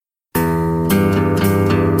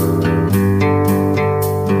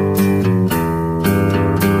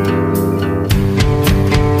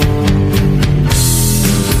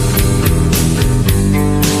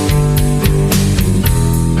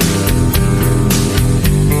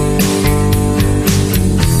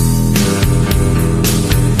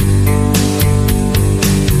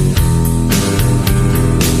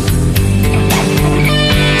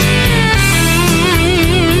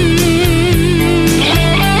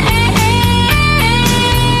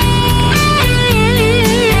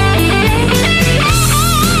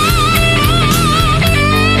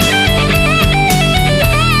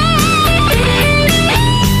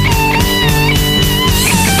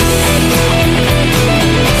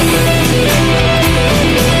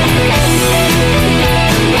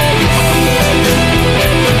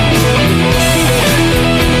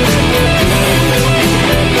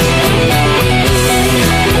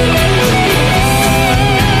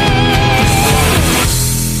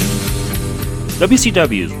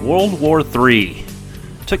WCW's World War III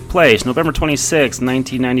took place November 26,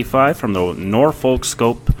 1995 from the Norfolk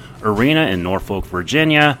Scope Arena in Norfolk,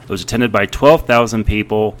 Virginia. It was attended by 12,000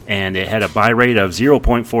 people, and it had a buy rate of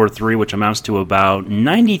 0.43, which amounts to about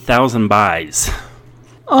 90,000 buys.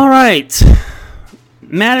 All right.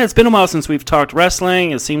 Matt, it's been a while since we've talked wrestling.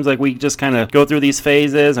 It seems like we just kind of go through these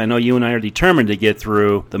phases. I know you and I are determined to get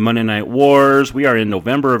through the Monday Night Wars. We are in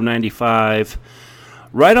November of 95.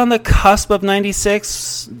 Right on the cusp of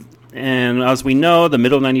 96, and as we know, the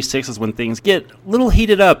middle of 96 is when things get a little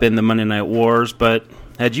heated up in the Monday Night Wars, but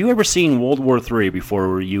had you ever seen World War III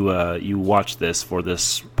before you watched this for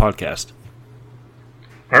this podcast?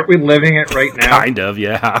 Aren't we living it right now? Kind of,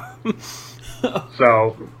 yeah.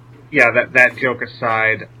 So, yeah, that joke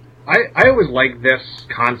aside, I always like this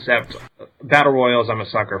concept. Battle Royals I'm a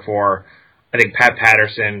sucker for. I think Pat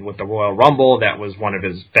Patterson with the Royal Rumble, that was one of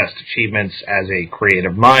his best achievements as a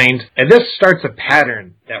creative mind. And this starts a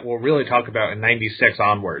pattern that we'll really talk about in 96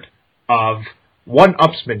 onward of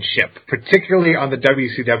one-upsmanship, particularly on the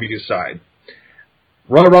WCW side.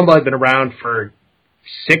 Royal Rumble had been around for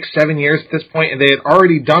 6-7 years at this point, and they had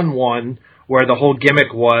already done one where the whole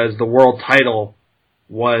gimmick was the world title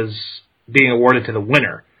was being awarded to the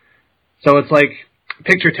winner. So it's like,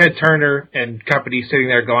 picture Ted Turner and company sitting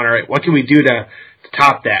there going, all right, what can we do to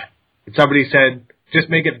top that? And somebody said, just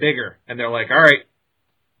make it bigger. And they're like, all right,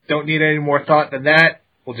 don't need any more thought than that.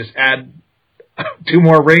 We'll just add 2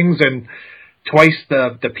 more rings and twice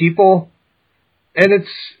the people. And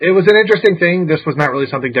it was an interesting thing. This was not really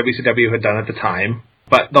something WCW had done at the time.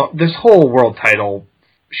 But this whole world title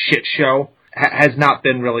shit show has not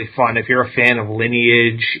been really fun. If you're a fan of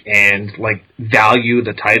lineage and value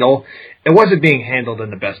the title, it wasn't being handled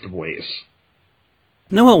in the best of ways.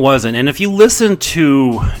 No, it wasn't. And if you listen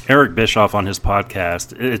to Eric Bischoff on his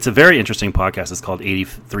podcast, it's a very interesting podcast. It's called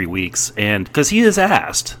 83 Weeks. And because he is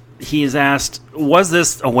asked, was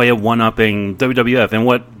this a way of one-upping WWF? And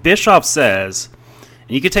what Bischoff says,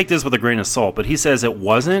 and you could take this with a grain of salt, but he says it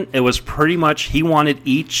wasn't. It was pretty much he wanted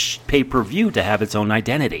each pay-per-view to have its own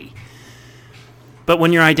identity. But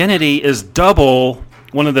when your identity is double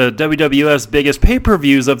one of the WWF's biggest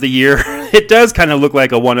pay-per-views of the year, it does kind of look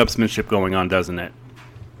like a one-upsmanship going on, doesn't it?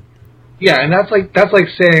 Yeah, and that's like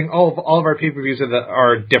saying all of our pay-per-views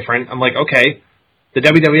are different. I'm like, okay, the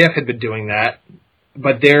WWF had been doing that,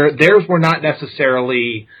 but theirs were not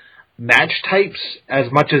necessarily match types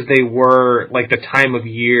as much as they were like the time of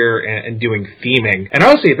year and doing theming. And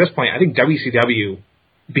honestly, at this point, I think WCW,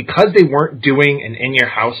 because they weren't doing an In Your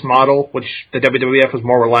House model, which the WWF was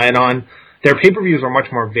more reliant on, their pay-per-views were much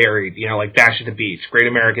more varied, like Bash at the Beach, Great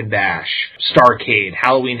American Bash, Starrcade,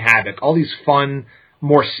 Halloween Havoc, all these fun,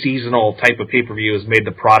 more seasonal type of pay-per-views made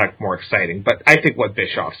the product more exciting. But I think what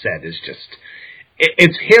Bischoff said is just,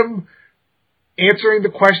 it's him answering the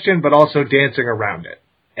question, but also dancing around it.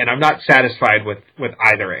 And I'm not satisfied with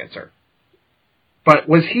either answer. But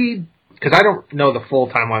was he, because I don't know the full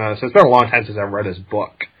timeline on this, it's been a long time since I've read his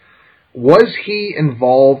book. Was he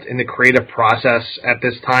involved in the creative process at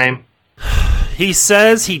this time? He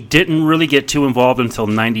says he didn't really get too involved until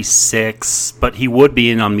 96, but he would be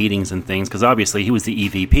in on meetings and things, because obviously he was the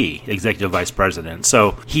EVP, Executive Vice President.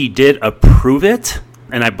 So he did approve it,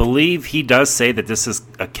 and I believe he does say that this is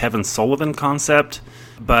a Kevin Sullivan concept.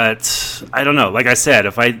 But I don't know. Like I said,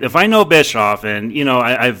 if I know Bischoff, and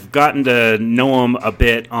I've gotten to know him a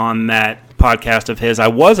bit on that podcast of his. I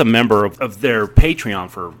was a member of their Patreon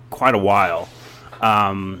for quite a while.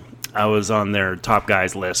 I was on their top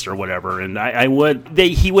guys list or whatever, and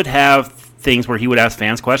he would have things where he would ask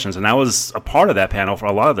fans questions, and I was a part of that panel for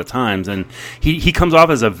a lot of the times. And he comes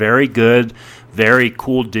off as a very good, very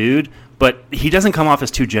cool dude. But he doesn't come off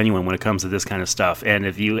as too genuine when it comes to this kind of stuff. And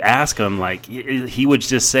if you ask him, he would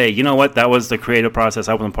just say, you know what, that was the creative process.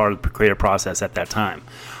 I wasn't part of the creative process at that time.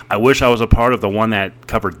 I wish I was a part of the one that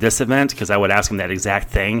covered this event, because I would ask him that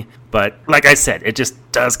exact thing. But like I said, it just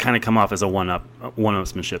does kind of come off as a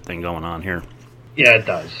one-upsmanship thing going on here. Yeah, it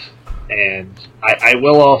does. And I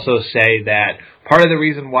will also say that part of the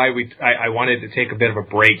reason why I wanted to take a bit of a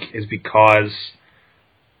break is because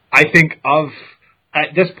I think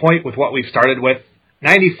at this point, with what we've started with,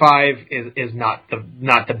 95 is not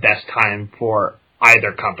the best time for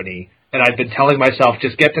either company. And I've been telling myself,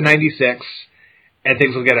 just get to 96, and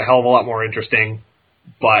things will get a hell of a lot more interesting.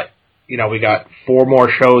 But, we got 4 more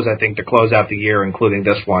shows, I think, to close out the year, including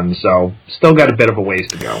this one. So, still got a bit of a ways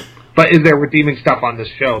to go. But is there redeeming stuff on this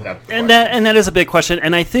show? And that is a big question.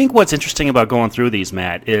 And I think what's interesting about going through these,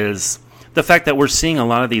 Matt, is the fact that we're seeing a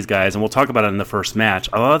lot of these guys, and we'll talk about it in the first match,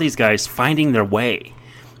 a lot of these guys finding their way.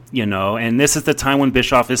 And this is the time when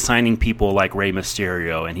Bischoff is signing people like Rey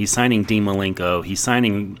Mysterio, and he's signing Dean Malenko, he's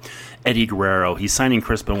signing Eddie Guerrero, he's signing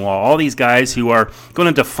Chris Benoit, all these guys who are going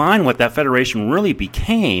to define what that federation really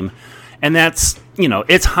became. And that's,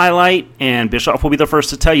 its highlight, and Bischoff will be the first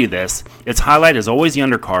to tell you this, its highlight is always the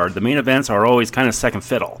undercard. The main events are always kind of second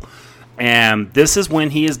fiddle. And this is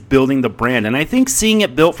when he is building the brand. And I think seeing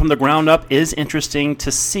it built from the ground up is interesting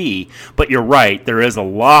to see. But you're right, there is a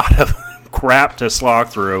lot of crap to slog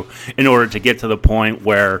through in order to get to the point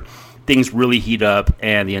where things really heat up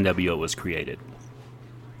and the NWO was created.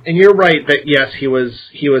 And you're right that, yes, he was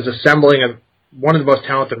assembling one of the most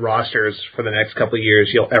talented rosters for the next couple of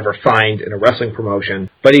years you'll ever find in a wrestling promotion.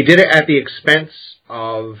 But he did it at the expense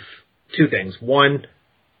of two things. One,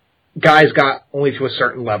 guys got only to a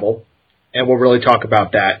certain level, and we'll really talk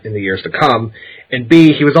about that in the years to come. And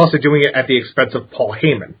B, he was also doing it at the expense of Paul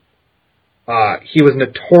Heyman. He was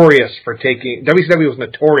notorious WCW was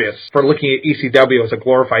notorious for looking at ECW as a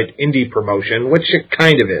glorified indie promotion, which it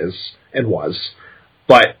kind of is and was,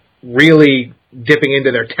 but really dipping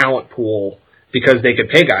into their talent pool because they could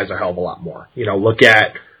pay guys a hell of a lot more. Look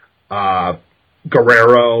at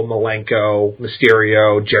Guerrero, Malenko,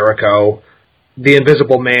 Mysterio, Jericho, the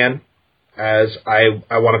Invisible Man, as I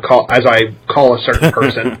call a certain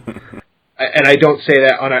person. And I don't say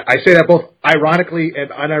that I say that both ironically and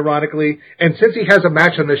unironically. And since he has a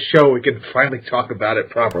match on this show, we can finally talk about it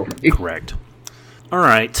properly. Correct. All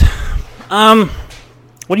right.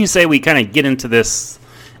 What do you say we kind of get into this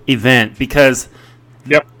event? Because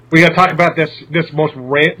yep, we got to talk about this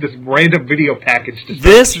random video package.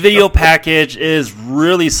 This video package is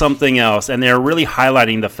really something else, and they're really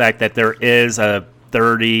highlighting the fact that there is a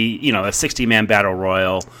 60-man battle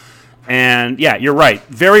royal. And yeah, you're right.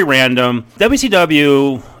 Very random.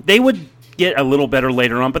 WCW, they would get a little better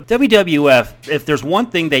later on, but WWF, if there's one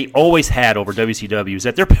thing they always had over WCW, is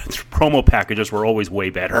that their promo packages were always way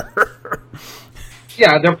better.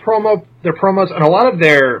 Yeah, their promos and a lot of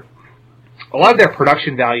their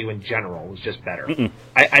production value in general was just better.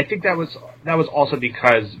 I think that was also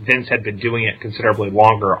because Vince had been doing it considerably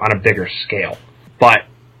longer on a bigger scale. But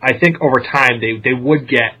I think over time they would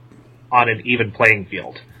get on an even playing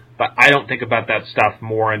field. But I don't think about that stuff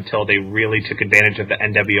more until they really took advantage of the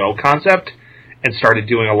NWO concept and started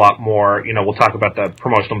doing a lot more. We'll talk about the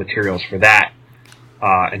promotional materials for that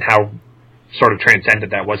and how sort of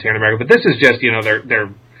transcendent that was here in America. But this is just,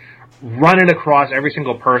 they're running across every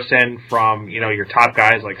single person from, your top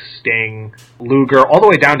guys like Sting, Luger, all the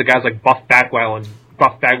way down to guys like Buff Bagwell and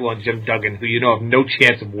Jim Duggan, who have no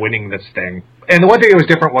chance of winning this thing. And the one thing that was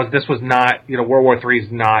different was this was not, World War III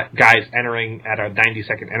is not guys entering at a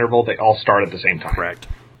 90-second interval. They all start at the same time. Correct.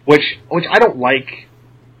 Which I don't like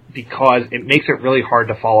because it makes it really hard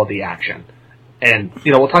to follow the action. And,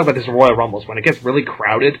 we'll talk about this in Royal Rumbles. When it gets really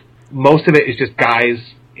crowded, most of it is just guys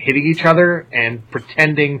hitting each other and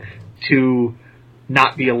pretending to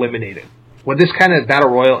not be eliminated. When this kind of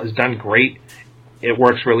battle royal is done great, it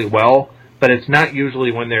works really well. But it's not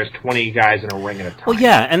usually when there's 20 guys in a ring at a time. Well,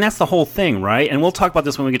 yeah, and that's the whole thing, right? And we'll talk about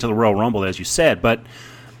this when we get to the Royal Rumble, as you said. But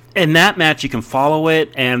in that match, you can follow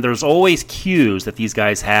it, and there's always cues that these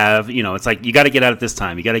guys have. It's like, you got to get out at this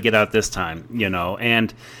time. You got to get out at this time,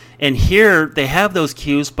 And here, they have those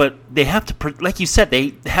cues, but they have to, like you said,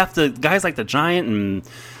 they have to, guys like the Giant and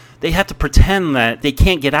they have to pretend that they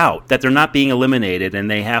can't get out, that they're not being eliminated,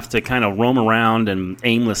 and they have to kind of roam around and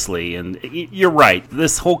aimlessly. And you're right.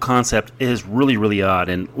 This whole concept is really, really odd,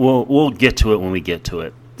 and we'll get to it when we get to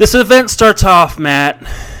it. This event starts off, Matt,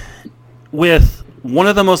 with one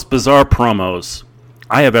of the most bizarre promos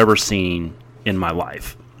I have ever seen in my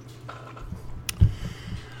life.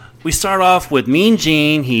 We start off with Mean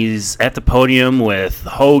Gene. He's at the podium with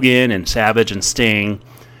Hogan and Savage and Sting.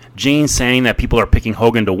 Gene saying that people are picking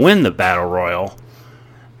Hogan to win the Battle Royal.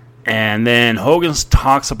 And then Hogan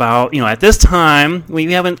talks about, at this time,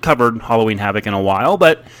 we haven't covered Halloween Havoc in a while,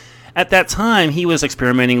 but at that time, he was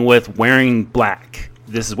experimenting with wearing black.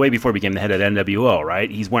 This is way before he became the head of NWO,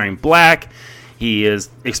 right? He's wearing black. He is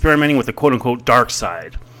experimenting with the quote-unquote dark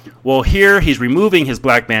side. Well, here he's removing his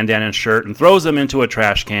black bandana and shirt and throws them into a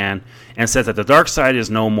trash can and says that the dark side is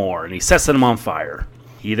no more, and he sets them on fire.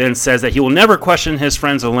 He then says that he will never question his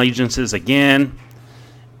friends' allegiances again,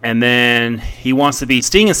 and then he wants to be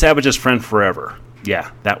Sting and Savage's friend forever.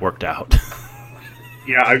 Yeah, that worked out.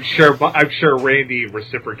 Yeah, I'm sure Randy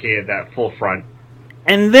reciprocated that full front.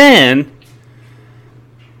 And then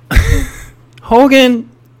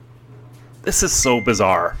Hogan, this is so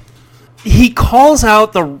bizarre. He calls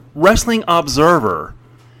out the Wrestling Observer,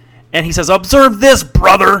 and he says, "Observe this,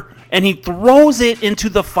 brother!" And he throws it into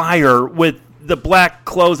the fire with the black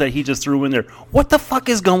clothes that he just threw in there. What the fuck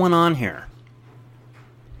is going on here?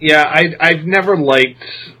 Yeah, I've never liked,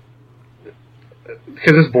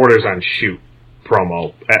 because this borders on shoot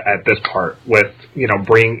promo at this part with,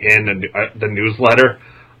 bringing in the newsletter,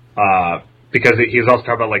 because he's also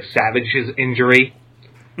talking about like Savage's injury,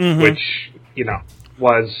 which,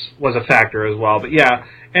 was a factor as well. But yeah,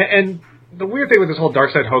 and the weird thing with this whole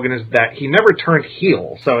Dark Side Hogan is that he never turned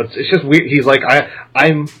heel, so it's just weird. He's like,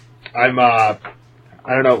 I'm I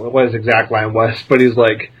don't know what his exact line was, but he's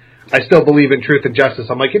like, I still believe in truth and justice.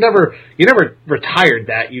 I'm like, you never retired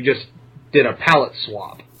that. You just did a palette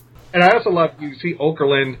swap. And I also love, you see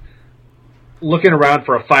Okerlund looking around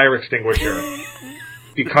for a fire extinguisher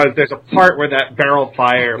because there's a part where that barrel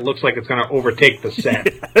fire looks like it's going to overtake the set.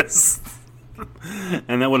 Yes.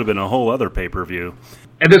 And that would have been a whole other pay-per-view.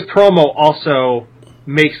 And this promo also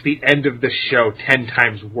makes the end of the show 10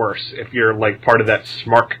 times worse if you're like part of that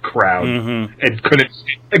smart crowd and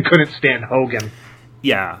couldn't stand Hogan.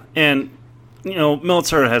 Yeah, and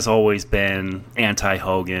Meltzer has always been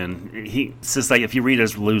anti-Hogan. It's just like if you read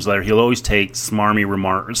his newsletter, he'll always take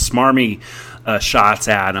smarmy shots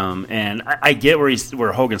at him. And I get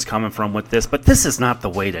where Hogan's coming from with this, but this is not the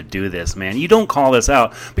way to do this, man. You don't call this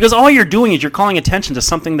out because all you're doing is you're calling attention to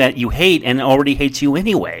something that you hate and already hates you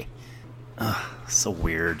anyway. Ugh, so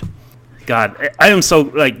weird. God, I am so,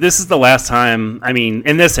 this is the last time,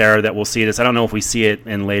 in this era that we'll see this. I don't know if we see it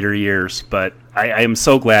in later years, but I am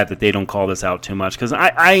so glad that they don't call this out too much, because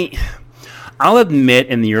I'll admit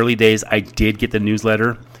in the early days I did get the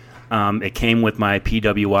newsletter. It came with my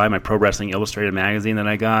PWI, my Pro Wrestling Illustrated magazine that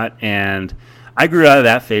I got, and I grew out of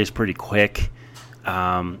that phase pretty quick.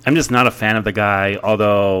 I'm just not a fan of the guy,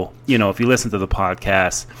 although, if you listen to the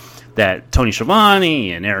podcast that Tony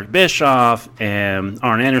Schiavone and Eric Bischoff and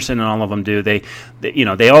Arn Anderson and all of them do,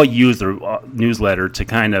 they all use their newsletter to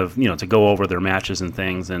kind of, to go over their matches and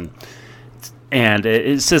things, and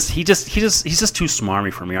it's just he's just too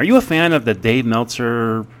smarmy for me. Are you a fan of the Dave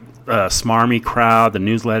Meltzer smarmy crowd, the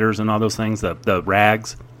newsletters and all those things, the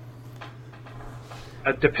rags?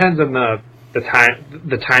 It depends on the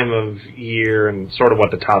time of year and sort of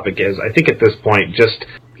what the topic is. I think at this point, just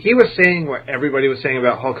he was saying what everybody was saying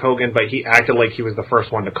about Hulk Hogan, but he acted like he was the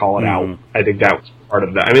first one to call it out. I think that was part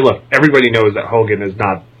of that. Look, everybody knows that Hogan is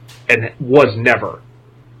not and was never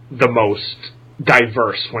the most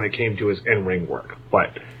diverse when it came to his in-ring work,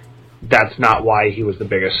 but that's not why he was the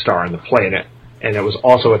biggest star on the planet. And it was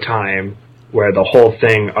also a time where the whole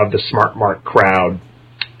thing of the smart mark crowd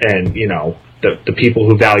and, the people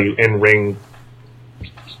who value in-ring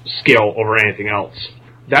skill over anything else,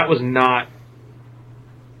 that was not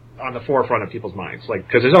on the forefront of people's minds.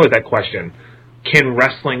 Because there's always that question, can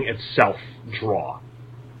wrestling itself draw?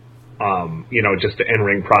 Just the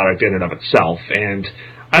in-ring product in and of itself. And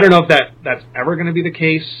I don't know if that's ever going to be the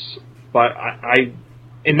case, but I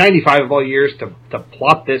in 95 of all years, to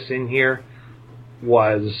plop this in here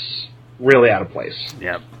was really out of place.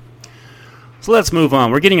 Yep. So let's move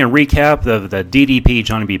on. We're getting a recap of the DDP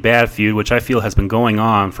Johnny B. Bad feud, which I feel has been going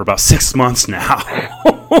on for about 6 months now.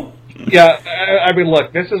 Yeah,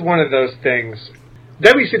 look, this is one of those things.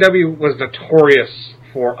 WCW was notorious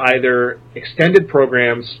for either extended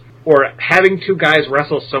programs or having two guys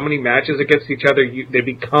wrestle so many matches against each other, they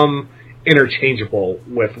become interchangeable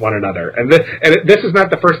with one another. And this is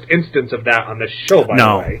not the first instance of that on this show, by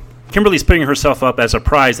the way. Kimberly's putting herself up as a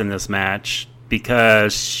prize in this match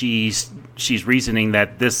because she's reasoning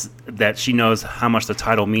that she knows how much the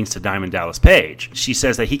title means to Diamond Dallas Page. She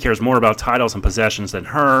says that he cares more about titles and possessions than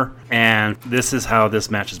her, and this is how this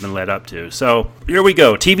match has been led up to. So here we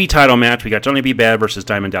go. TV title match. We got Johnny B. Bad versus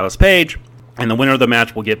Diamond Dallas Page, and the winner of the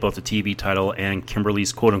match will get both the TV title and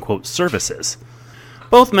Kimberly's quote-unquote services.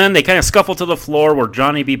 Both men, they kind of scuffle to the floor where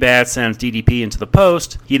Johnny B. Bad sends DDP into the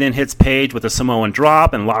post. He then hits Page with a Samoan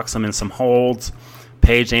drop and locks him in some holds.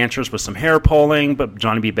 Page answers with some hair pulling, but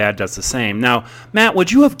Johnny B. Bad does the same. Now, Matt,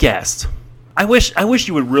 would you have guessed? I wish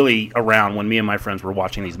you were really around when me and my friends were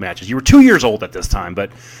watching these matches. You were 2 years old at this time,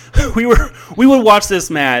 but we would watch this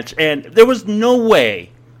match, and there was no way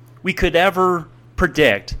we could ever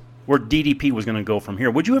predict where DDP was going to go from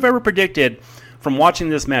here. Would you have ever predicted from watching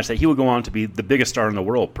this match that he would go on to be the biggest star in the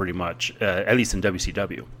world, pretty much, at least in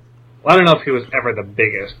WCW? Well, I don't know if he was ever the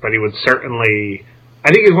biggest, but he would certainly... I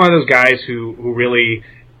think he's one of those guys who really,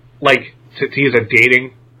 like, to use a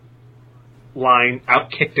dating line,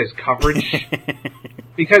 outkicked his coverage.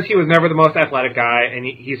 Because he was never the most athletic guy, and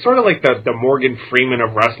he's sort of like the Morgan Freeman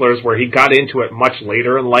of wrestlers, where he got into it much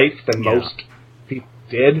later in life than most people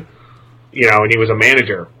did. And he was a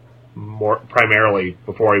manager more primarily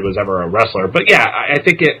before he was ever a wrestler. But yeah, I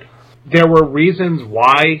think there were reasons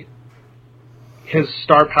why his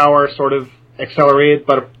star power sort of accelerated,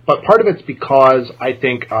 but part of it's because I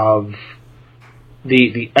think of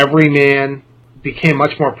the everyman became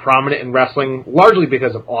much more prominent in wrestling, largely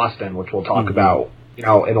because of Austin, which we'll talk about, in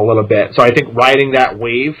a little bit. So I think riding that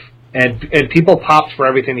wave, and people popped for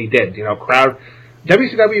everything he did.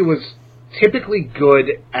 WCW was typically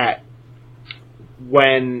good at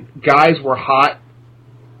when guys were hot.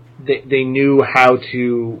 They knew how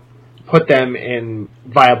to put them in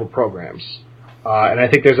viable programs. And I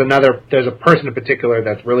think there's a person in particular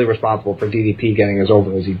that's really responsible for DDP getting as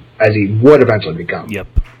over as he would eventually become. Yep,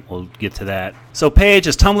 we'll get to that. So Page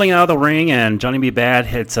is tumbling out of the ring, and Johnny B. Bad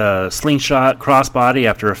hits a slingshot crossbody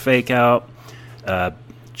after a fake out.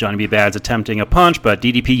 Johnny B. Bad's attempting a punch, but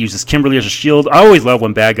DDP uses Kimberly as a shield. I always love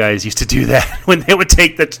when bad guys used to do that, when they would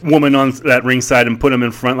take the woman on that ringside and put him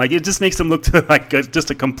in front. Like, it just makes him look like just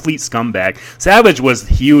a complete scumbag. Savage was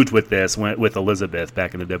huge with this, with Elizabeth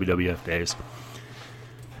back in the WWF days.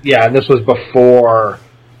 Yeah, and this was before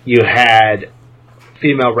you had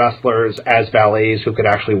female wrestlers as valets who could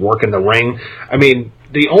actually work in the ring. I mean,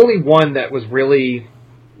 the only one that was really,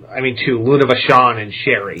 Luna Vachon and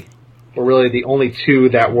Sherry were really the only two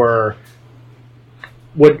that would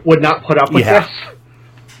not put up with this.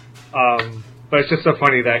 But it's just so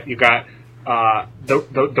funny that you got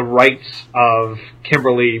the rights of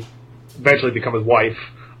Kimberly eventually become his wife,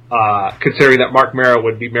 considering that Mark Mero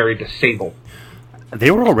would be married to Sable. They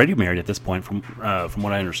were already married at this point, from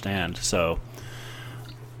what I understand. So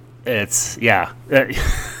it's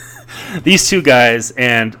these two guys,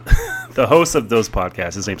 and the host of those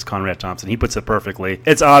podcasts, his name's Conrad Thompson. He puts it perfectly.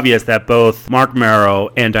 It's obvious that both Mark Mero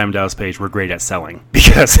and Diamond Dallas Page were great at selling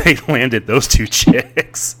because they landed those two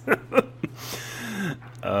chicks.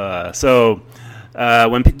 So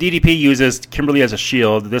when DDP uses Kimberly as a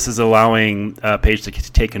shield, this is allowing Page to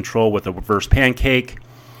take control with a reverse pancake.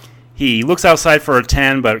 He looks outside for a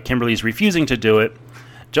 10, but Kimberly's refusing to do it.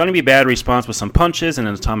 Johnny B. Bad responds with some punches and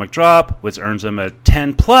an atomic drop, which earns him a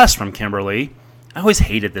 10 plus from Kimberly. I always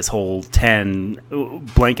hated this whole 10,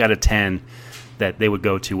 blank out of 10 that they would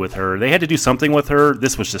go to with her. They had to do something with her.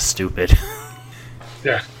 This was just stupid.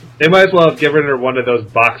 Yeah. They might as well have given her one of those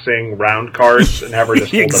boxing round cards and have her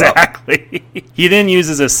just hold exactly. it up. He then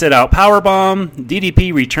uses a sit-out powerbomb.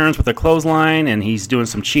 DDP returns with a clothesline, and he's doing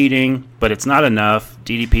some cheating, but it's not enough.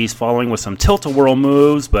 DDP's following with some tilt-a-whirl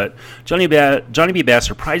moves, but Johnny B. Bass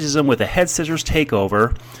surprises him with a head scissors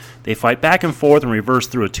takeover. They fight back and forth and reverse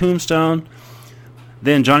through a tombstone.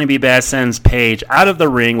 Then Johnny B. Bass sends Page out of the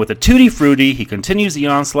ring with a tutti frutti. He continues the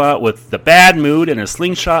onslaught with the bad mood and a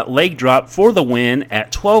slingshot leg drop for the win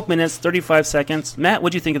at 12 minutes, 35 seconds. Matt,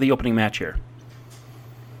 what do you think of the opening match here?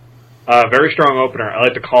 Very strong opener. I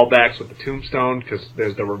like the callbacks with the tombstone because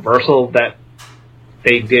there's the reversal that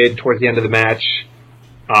they did towards the end of the match.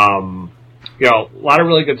 A lot of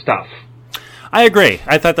really good stuff. I agree.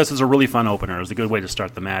 I thought this was a really fun opener. It was a good way to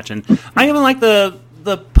start the match. And I even like the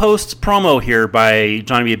post promo here by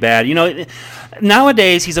Johnny B. Bad.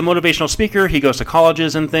 Nowadays he's a motivational speaker. He goes to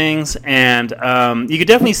colleges and things, and you could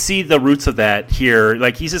definitely see the roots of that here.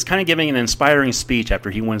 Like, he's just kind of giving an inspiring speech after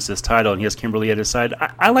he wins this title, and he has Kimberly at his side.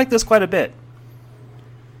 I like this quite a bit.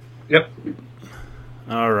 Yep.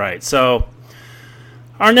 All right, so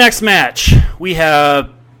our next match, we have...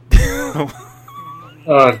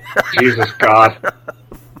 Oh, Jesus God.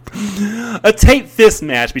 A tape fist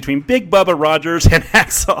match between Big Bubba Rogers and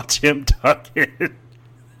Hacksaw Jim Duggan.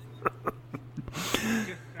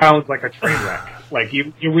 Sounds like a train wreck. Like,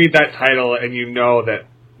 you read that title and you know that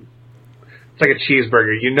it's like a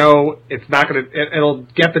cheeseburger. You know it's not going to... It'll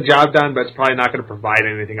get the job done, but it's probably not going to provide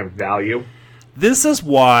anything of value. This is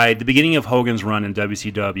why the beginning of Hogan's run in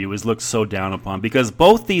WCW is looked so down upon, because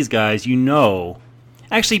both these guys,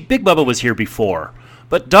 actually, Big Bubba was here before.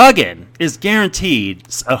 But Duggan is guaranteed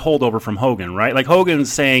a holdover from Hogan, right? Like,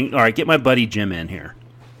 Hogan's saying, all right, get my buddy Jim in here.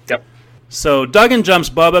 Yep. So Duggan jumps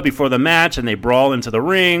Bubba before the match, and they brawl into the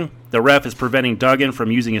ring. The ref is preventing Duggan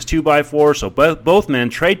from using his 2x4, so both men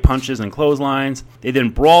trade punches and clotheslines. They then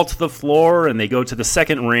brawl to the floor, and they go to the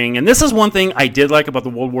second ring. And this is one thing I did like about the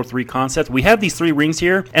World War III concept. We have these 3 rings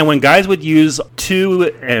here, and when guys would use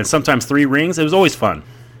 2 and sometimes 3 rings, it was always fun.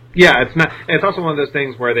 Yeah, it's also one of those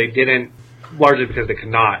things where they didn't, largely because they could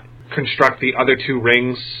not construct the other 2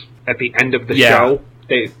 rings at the end of the show.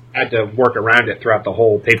 They had to work around it throughout the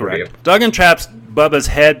whole pay-per-view. Duggan traps Bubba's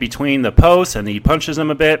head between the posts, and he punches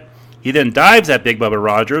him a bit. He then dives at Big Bubba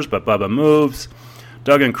Rogers, but Bubba moves.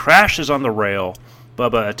 Duggan crashes on the rail.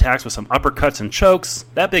 Bubba attacks with some uppercuts and chokes.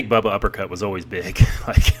 That Big Bubba uppercut was always big.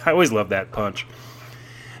 I always loved that punch.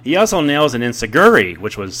 He also nails an enziguri,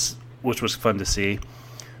 which was fun to see.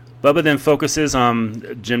 Bubba then focuses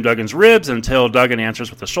on Jim Duggan's ribs until Duggan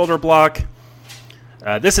answers with a shoulder block.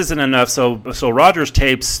 This isn't enough, so Rogers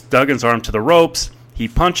tapes Duggan's arm to the ropes. He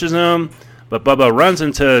punches him, but Bubba runs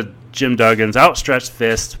into Jim Duggan's outstretched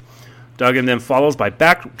fist. Duggan then follows by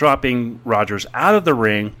backdropping Rogers out of the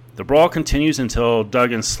ring. The brawl continues until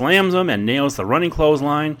Duggan slams him and nails the running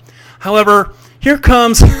clothesline. However, here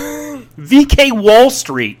comes VK Wall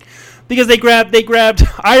Street, because they grabbed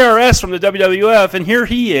IRS from the WWF, and here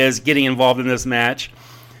he is getting involved in this match.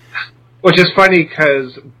 Which is funny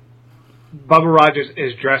because Bubba Rogers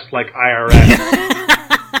is dressed like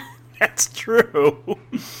IRS. That's true.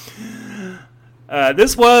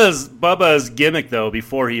 This was Bubba's gimmick, though,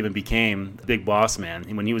 before he even became Big Boss Man.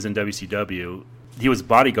 When he was in WCW, he was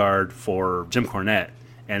bodyguard for Jim Cornette,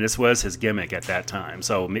 and this was his gimmick at that time.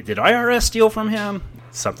 So did IRS steal from him?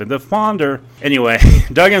 Something to ponder. Anyway,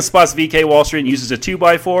 Duggan spots VK Wall Street and uses a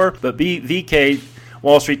 2x4, but VK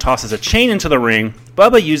Wall Street tosses a chain into the ring.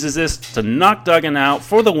 Bubba uses this to knock Duggan out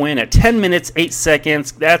for the win at 10 minutes, 8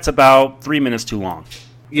 seconds. That's about 3 minutes too long.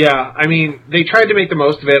 Yeah, I mean, they tried to make the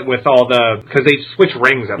most of it with all because they switched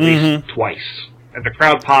rings at least twice. And the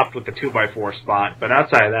crowd popped with the 2x4 spot. But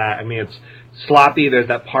outside of that, I mean, it's sloppy. There's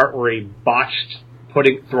that part where he botched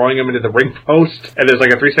throwing him into the ring post. And there's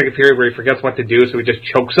like a 3-second period where he forgets what to do, so he just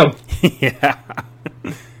chokes him. Yeah.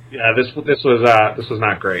 Yeah, this was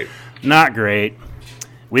not great. Not great.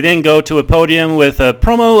 We then go to a podium with a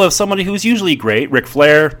promo of somebody who's usually great, Ric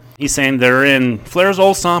Flair. He's saying they're in Flair's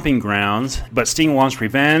old stomping grounds, but Sting wants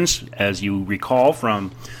revenge. As you recall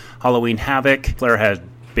from Halloween Havoc, Flair had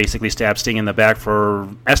basically stabbed Sting in the back for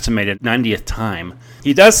estimated 90th time.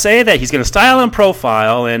 He does say that he's going to style and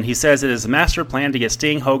profile, and he says it is a master plan to get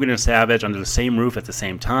Sting, Hogan, and Savage under the same roof at the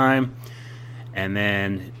same time. And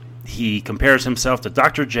then he compares himself to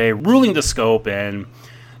Dr. J, ruling the scope, and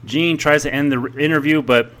Gene tries to end the interview,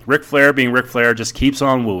 but Ric Flair, being Ric Flair, just keeps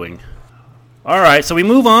on wooing. All right, so we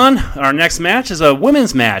move on. Our next match is a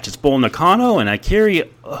women's match. It's Bull Nakano and Akira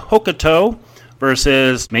Hokuto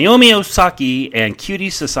versus Naomi Osaki and Cutie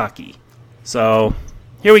Sasaki. So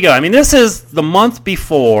here we go. I mean, this is the month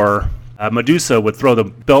before Medusa would throw the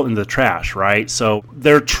belt in the trash, right? So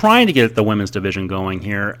they're trying to get the women's division going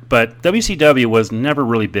here, but WCW was never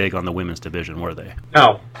really big on the women's division, were they?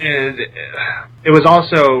 No, and it was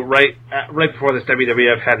also right before this,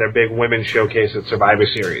 WWF had their big women's showcase at Survivor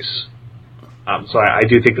Series. So I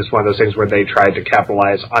do think this is one of those things where they tried to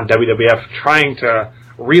capitalize on WWF trying to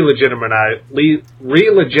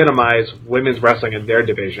re-legitimize women's wrestling in their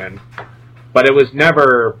division, but it was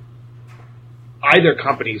never either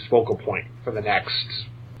company's focal point for the next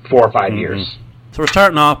 4 or 5 years. So we're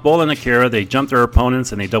starting off, Bull and Akira, they jump their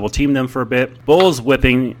opponents and they double-team them for a bit. Bull's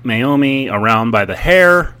whipping Naomi around by the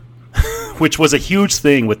hair, which was a huge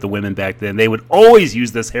thing with the women back then. They would always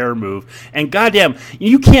use this hair move. And goddamn,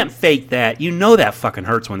 you can't fake that. You know that fucking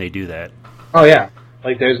hurts when they do that. Oh, yeah.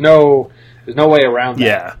 Like, there's no way around that.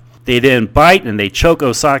 Yeah. They then bite and they choke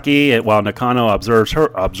Osaki while Nakano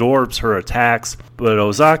absorbs her attacks. But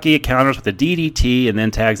Ozaki counters with a DDT and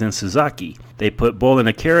then tags in Suzuki. They put Bull and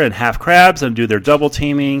Akira in half crabs and do their double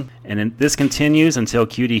teaming. And this continues until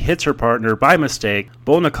Cutie hits her partner by mistake.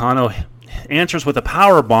 Bull Nakano answers with a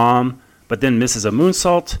power bomb, but then misses a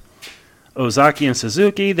moonsault. Ozaki and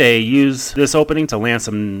Suzuki, they use this opening to land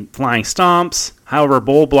some flying stomps. However,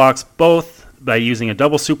 Bull blocks both by using a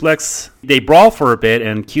double suplex. They brawl for a bit,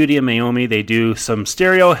 and Cutie and Naomi, they do some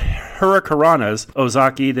stereo hurricanranas.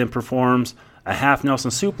 Ozaki then performs a half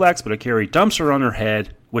Nelson suplex, but Akira dumps her on her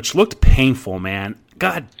head, which looked painful, man.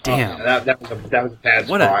 God damn. Oh, that was a bad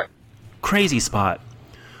what spot. A crazy spot.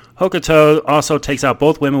 Hokuto also takes out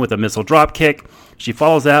both women with a missile drop kick. She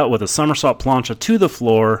follows out with a somersault plancha to the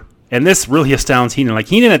floor. And this really astounds Heenan. Like,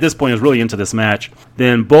 Heenan at this point is really into this match.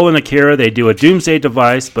 Then Bull and Akira, they do a doomsday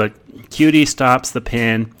device, but Cutie stops the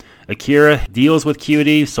pin. Akira deals with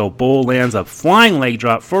Cutie, so Bull lands a flying leg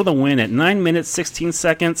drop for the win at 9 minutes, 16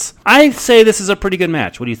 seconds. I say this is a pretty good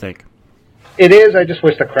match. What do you think? It is. I just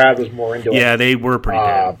wish the crowd was more into it. Yeah, they were pretty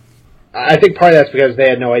good. I think part of that's because they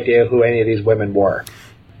had no idea who any of these women were.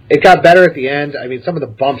 It got better at the end. I mean, some of the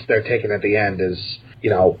bumps they're taking at the end is,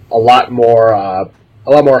 a lot more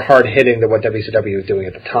hard hitting than what WCW was doing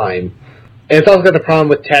at the time. And it's also got the problem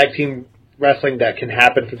with tag team wrestling that can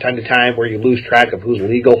happen from time to time where you lose track of who's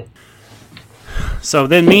legal. So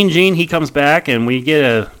then Mean Gene, he comes back and we get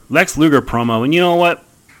a Lex Luger promo. And you know what?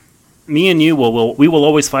 me and you we will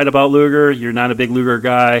always fight about Luger. You're not a big Luger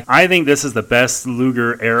guy. I think this is the best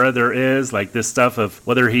Luger era there is. Like this stuff of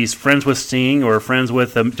whether he's friends with Sting or friends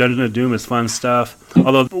with Dungeon of Doom is fun stuff.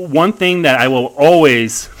 Although one thing that I will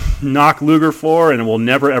always knock Luger for and will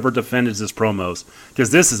never ever defend is his promos,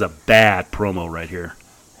 because this is a bad promo right here.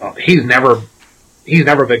 He's never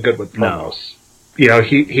been good with promos. No.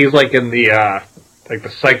 He's like in the like the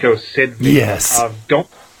Psycho Sid video. Yes.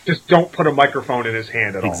 Don't put a microphone in his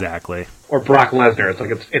hand at all. Exactly. Or Brock Lesnar. It's like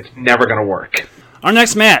it's never going to work. Our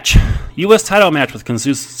next match, U.S. title match with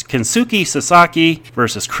Kensuke Sasaki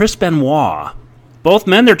versus Chris Benoit. Both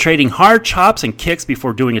men, they're trading hard chops and kicks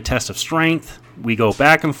before doing a test of strength. We go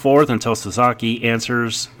back and forth until Kensuke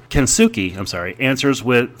answers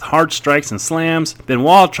with hard strikes and slams.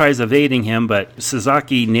 Benoit tries evading him, but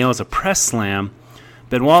Sasaki nails a press slam.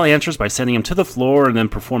 Benoit answers by sending him to the floor and then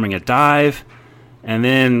performing a dive. And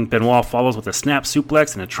then Benoit follows with a snap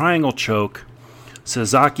suplex and a triangle choke.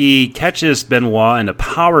 Sasaki catches Benoit in a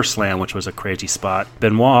power slam, which was a crazy spot.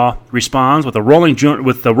 Benoit responds with the rolling German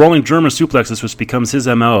suplexes, which becomes his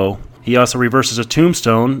MO. He also reverses a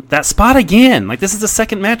tombstone. That spot again. Like, this is the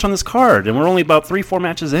second match on this card, and we're only about 3-4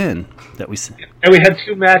 matches in that we see. And we had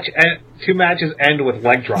two matches end with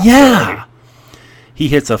leg drops. Yeah. Already. He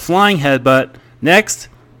hits a flying headbutt. Next,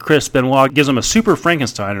 Chris Benoit gives him a super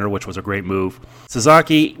Frankensteiner, which was a great move.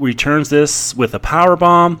 Sasaki returns this with a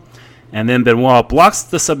powerbomb, and then Benoit blocks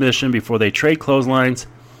the submission before they trade clotheslines.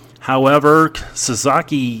 However,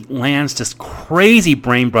 Sasaki lands this crazy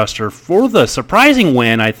brainbuster for the surprising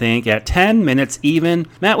win, I think, at 10 minutes even.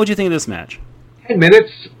 Matt, what do you think of this match? 10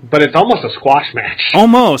 minutes, but it's almost a squash match.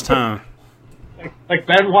 Almost, huh? Like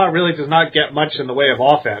Benoit really does not get much in the way of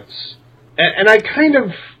offense. And I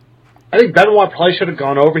think Benoit probably should have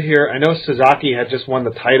gone over here. I know Sasaki had just won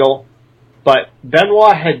the title, but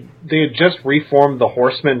Benoit had just reformed the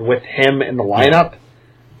Horsemen with him in the lineup.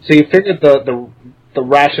 So you figured the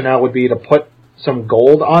rationale would be to put some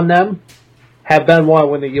gold on them, have Benoit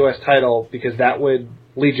win the U.S. title, because that would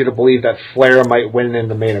lead you to believe that Flair might win in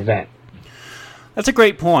the main event. That's a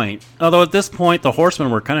great point. Although at this point, the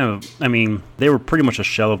Horsemen were they were pretty much a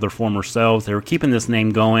shell of their former selves. They were keeping this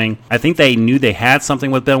name going. I think they knew they had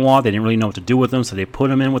something with Benoit. They didn't really know what to do with him, so they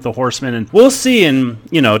put him in with the Horsemen. And we'll see in,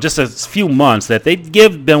 just a few months that they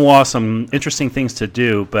give Benoit some interesting things to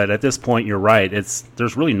do. But at this point, you're right.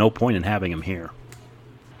 There's really no point in having him here.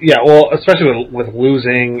 Yeah, well, especially with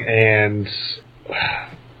losing and...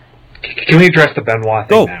 Can we address the Benoit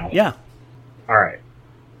thing now? Yeah. All right.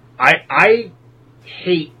 I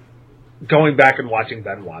hate going back and watching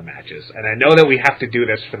Benoit matches, and I know that we have to do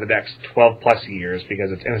this for the next 12-plus years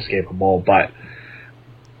because it's inescapable, but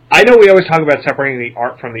I know we always talk about separating the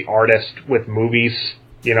art from the artist with movies.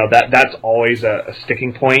 That's always a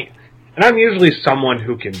sticking point, and I'm usually someone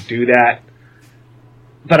who can do that.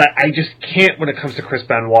 But I just can't when it comes to Chris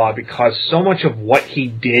Benoit, because so much of what he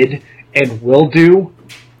did and will do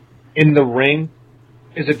in the ring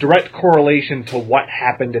is a direct correlation to what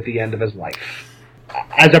happened at the end of his life.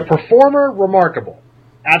 As a performer, remarkable.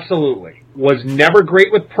 Absolutely. Was never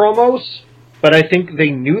great with promos, but I think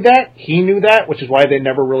they knew that. He knew that, which is why they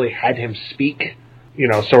never really had him speak.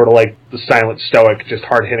 Sort of like the silent stoic, just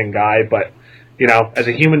hard-hitting guy. But, as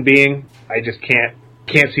a human being, I just can't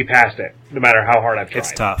see past it, no matter how hard I've tried.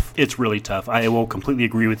 It's tough. It's really tough. I will completely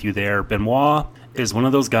agree with you there. Benoit is one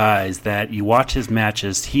of those guys that you watch his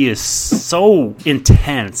matches, he is so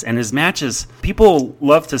intense, and his matches, people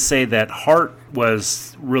love to say that Hart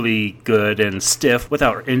was really good and stiff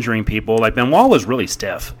without injuring people. Like, Benoit was really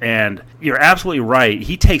stiff, and you're absolutely right.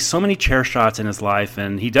 He takes so many chair shots in his life,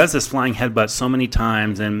 and he does this flying headbutt so many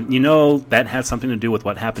times, and that had something to do with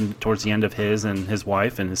what happened towards the end of his and his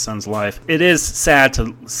wife and his son's life. It is sad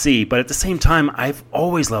to see, but at the same time, I've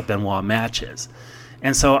always loved Benoit matches.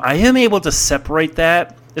 And so I am able to separate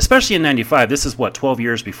that, especially in 95. This is, 12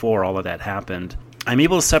 years before all of that happened. I'm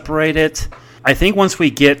able to separate it. I think once we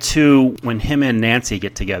get to when him and Nancy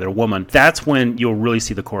get together, Woman, that's when you'll really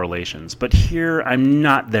see the correlations. But here, I'm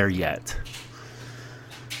not there yet.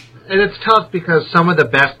 And it's tough because some of the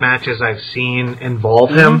best matches I've seen involve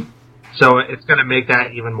him, so it's going to make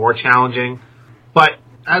that even more challenging. But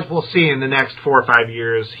as we'll see in the next 4 or 5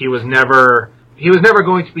 years, he was never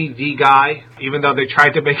going to be the guy, even though they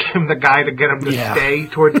tried to make him the guy to get him to stay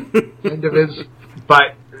towards the end of his.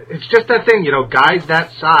 But it's just that thing, guys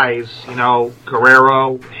that size,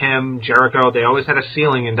 Guerrero, him, Jericho, they always had a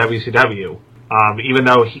ceiling in WCW, even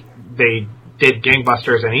though they did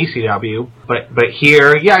gangbusters in ECW. But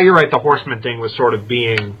here, you're right, the Horseman thing was sort of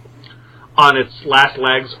being on its last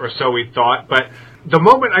legs, or so we thought. But the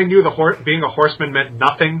moment I knew being a Horseman meant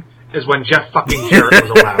nothing, is when Jeff fucking Jarrett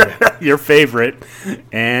was allowed. Your favorite.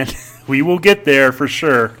 And we will get there for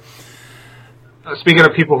sure. Speaking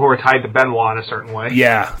of people who are tied to Benoit in a certain way.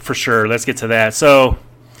 Yeah, for sure. Let's get to that. So,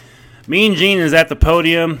 Mean Gene is at the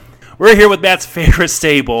podium. We're here with Matt's favorite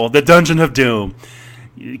stable, the Dungeon of Doom.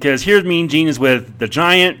 Because here's Mean Gene is with the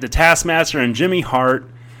Giant, the Taskmaster, and Jimmy Hart.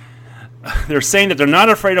 They're saying that they're not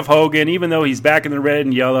afraid of Hogan, even though he's back in the red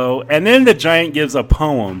and yellow. And then the Giant gives a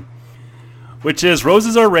poem, which is,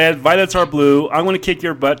 roses are red, violets are blue, I'm going to kick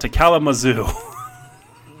your butt to Kalamazoo.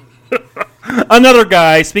 Another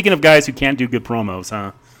guy, speaking of guys who can't do good promos,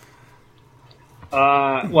 huh?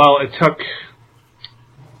 Well, it took...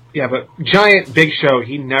 Yeah, but Giant, Big Show,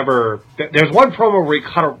 he never... There's one promo where he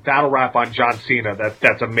cut a battle rap on John Cena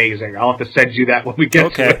that's amazing. I'll have to send you that when we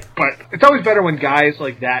get to it. But it's always better when guys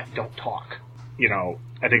like that don't talk. You know,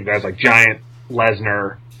 I think guys like Giant,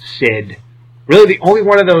 Lesnar, Sid. Really the only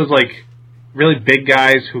one of those, like, really big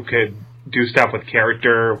guys who could do stuff with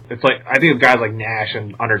character. It's like, I think of guys like Nash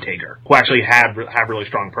and Undertaker, who actually have really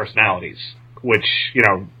strong personalities. Which, you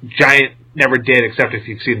know, Giant never did, except if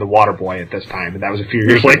you've seen The Waterboy at this time, and that was a few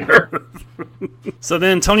years later. So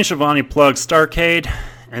then Tony Schiavone plugs Starrcade,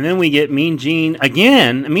 and then we get Mean Gene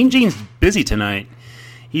again. Mean Gene's busy tonight.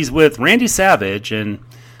 He's with Randy Savage, and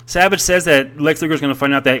Savage says that Lex Luger's going to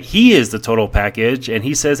find out that he is the total package, and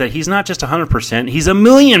he says that he's not just 100%, he's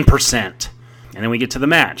 1,000,000%. And then we get to the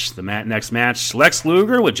match. The next match, Lex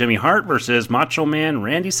Luger with Jimmy Hart versus Macho Man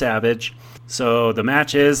Randy Savage. So the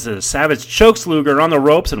match is Savage chokes Luger on the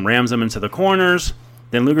ropes and rams him into the corners.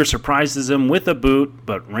 Then Luger surprises him with a boot,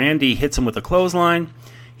 but Randy hits him with a clothesline.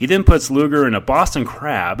 He then puts Luger in a Boston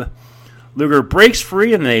Crab. Luger breaks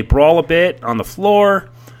free and they brawl a bit on the floor.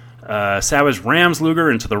 Savage rams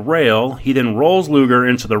Luger into the rail. He then rolls Luger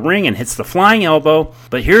into the ring and hits the flying elbow.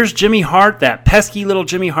 But here's Jimmy Hart, that pesky little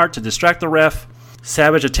Jimmy Hart, to distract the ref.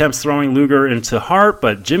 Savage attempts throwing Luger into Hart,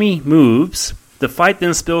 but Jimmy moves. The fight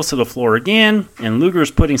then spills to the floor again, and Luger is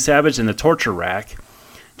putting Savage in the torture rack.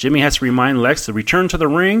 Jimmy has to remind Lex to return to the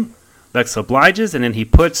ring. Lex obliges, and then he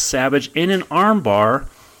puts Savage in an armbar.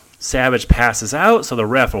 Savage passes out, so the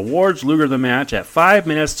ref awards Luger the match at 5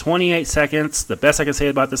 minutes, 28 seconds. The best I can say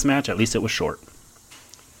about this match, at least it was short.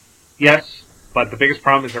 Yes, but the biggest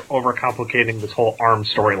problem is they're overcomplicating this whole arm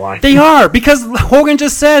storyline. They are, because Hogan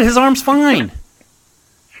just said his arm's fine.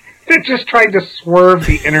 They're just trying to swerve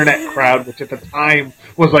the internet crowd, which at the time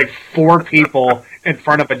was like 4 people in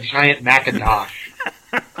front of a giant Macintosh.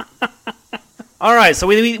 All right, so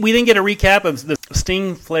we then get a recap of the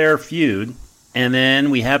Sting-Flair feud, and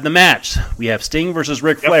then we have the match. We have Sting versus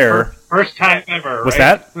Ric Flair. First time ever, What's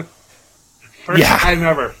right? that? First time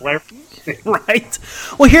ever. Flair. Right.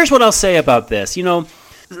 Well, here's what I'll say about this. You know,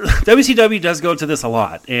 WCW does go to this a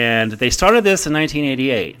lot, and they started this in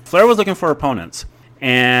 1988. Flair was looking for opponents.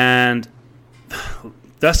 And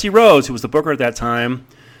Dusty Rhodes, who was the booker at that time,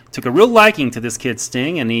 took a real liking to this kid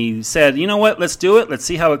Sting, and he said, you know what, let's do it. Let's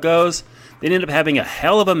see how it goes. They ended up having a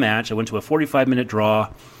hell of a match. It went to a 45-minute draw.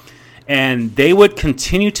 And they would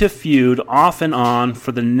continue to feud off and on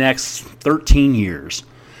for the next 13 years.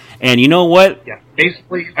 And you know what? Yeah,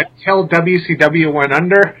 basically until WCW went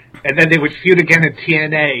under, and then they would feud again in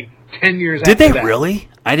TNA 10 years after that. Did they really?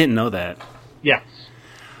 I didn't know that. Yes.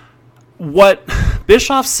 What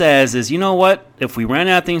Bischoff says is, you know what? If we ran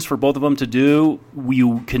out of things for both of them to do,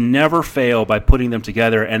 you can never fail by putting them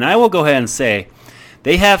together. And I will go ahead and say,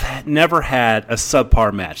 they have never had a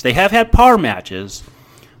subpar match. They have had par matches,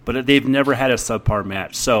 but they've never had a subpar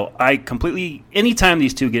match. So anytime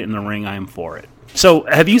these two get in the ring, I am for it. So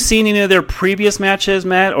have you seen any of their previous matches,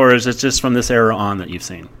 Matt, or is it just from this era on that you've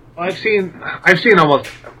seen? I've seen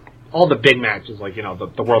almost all the big matches, like, you know,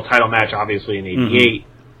 the world title match, obviously, in '88.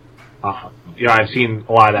 Mm-hmm. I've seen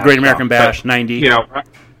a lot of that. Great American Bash, 90. You know,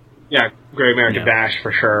 yeah, Great American Bash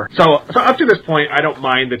for sure. So up to this point, I don't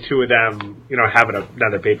mind the two of them, you know, having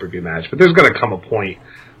another pay-per-view match. But there's going to come a point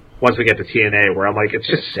once we get to TNA where I'm like, it's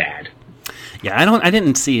just sad. Yeah, I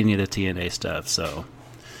didn't see any of the TNA stuff, so.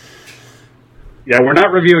 Yeah, we're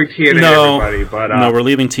not reviewing TNA, everybody, but no, we're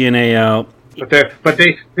leaving TNA out. But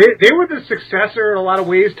they were the successor in a lot of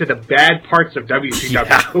ways to the bad parts of WCW.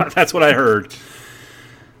 Yeah, that's what I heard.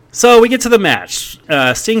 So we get to the match.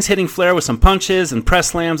 Sting's hitting Flair with some punches and press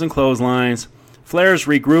slams and clotheslines. Flair's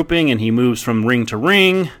regrouping and he moves from ring to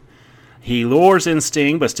ring. He lures in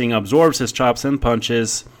Sting, but Sting absorbs his chops and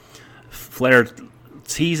punches. Flair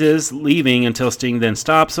teases, leaving until Sting then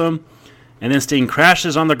stops him. And then Sting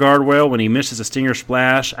crashes on the guardrail when he misses a Stinger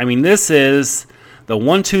splash. I mean, this is the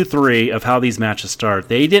 1, 2, 3 of how these matches start.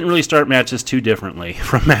 They didn't really start matches too differently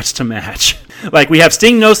from match to match. Like, we have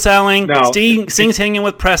Sting no-selling, No. Sting's hanging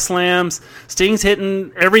with press slams, Sting's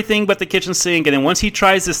hitting everything but the kitchen sink, and then once he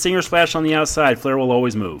tries the Stinger Splash on the outside, Flair will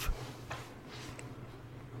always move.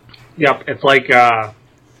 Yep, it's like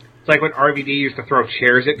when RVD used to throw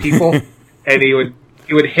chairs at people, and he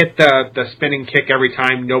would hit the spinning kick every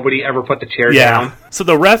time. Nobody ever put the chair down. So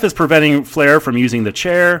the ref is preventing Flair from using the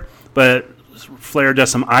chair, but Flair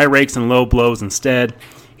does some eye rakes and low blows instead.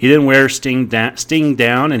 He then wears Sting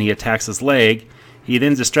down, and he attacks his leg. He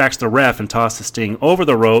then distracts the ref and tosses Sting over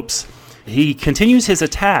the ropes. He continues his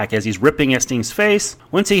attack as he's ripping at Sting's face.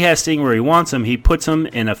 Once he has Sting where he wants him, he puts him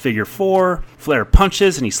in a figure four. Flair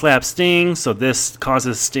punches and he slaps Sting, so this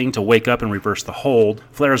causes Sting to wake up and reverse the hold.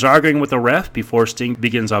 Flair is arguing with the ref before Sting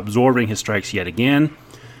begins absorbing his strikes yet again.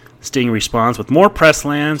 Sting responds with more press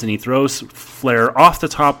slams, and he throws Flair off the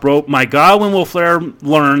top rope. My God, when will Flair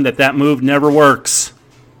learn that move never works?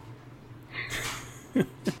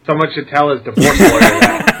 Someone should tell his divorce lawyer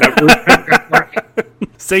that.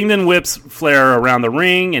 Sting then whips Flair around the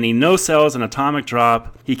ring, and he no-sells an atomic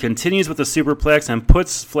drop. He continues with the superplex and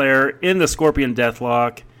puts Flair in the Scorpion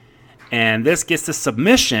Deathlock. And this gets the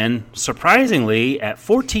submission, surprisingly, at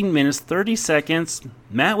 14 minutes, 30 seconds.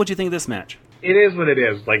 Matt, what'd you think of this match? It is what it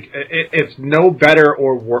is. Like, it's no better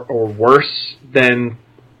or worse than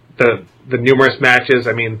the numerous matches.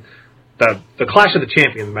 I mean, the Clash of the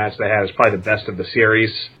Champions match they had is probably the best of the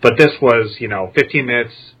series. But this was, 15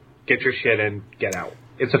 minutes, get your shit in, get out.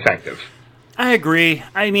 It's effective. I agree.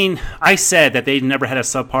 I mean, I said that they never had a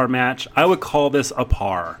subpar match. I would call this a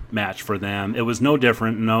par match for them. It was no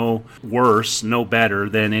different, no worse, no better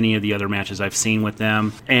than any of the other matches I've seen with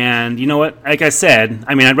them. And you know what? Like I said,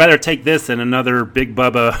 I mean, I'd rather take this than another Big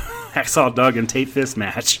Bubba, Hacksaw Doug, and Tate Fist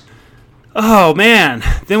match. Oh, man.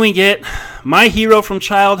 Then we get my hero from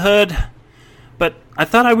childhood. But I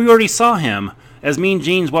thought we already saw him as Mean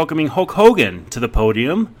Gene's welcoming Hulk Hogan to the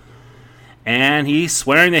podium. And he's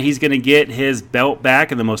swearing that he's going to get his belt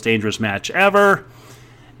back in the most dangerous match ever.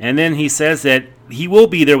 And then he says that he will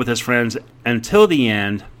be there with his friends until the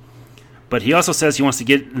end. But he also says he wants to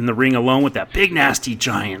get in the ring alone with that big, nasty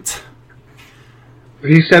giant.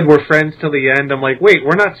 He said we're friends till the end. I'm like, wait,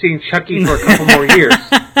 we're not seeing Chucky for a couple more years.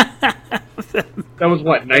 That was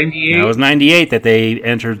what, 98? That was 98 that they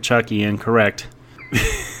entered Chucky in, correct.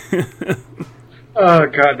 Oh,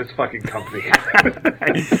 God, this fucking company.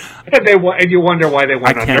 and you wonder why they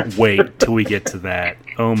went under. I can't wait till we get to that.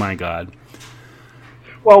 Oh, my God.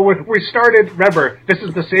 Well, we started, remember, this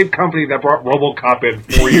is the same company that brought RoboCop in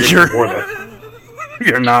 4 years before this.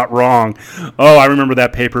 You're not wrong. Oh, I remember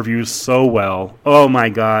that pay-per-view so well. Oh, my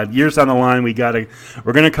God. Years down the line, we're going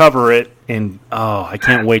to cover it, and, I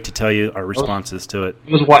can't wait to tell you our responses to it.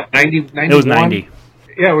 It was what, 90? It was 90.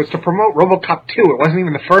 Yeah, it was to promote RoboCop 2. It wasn't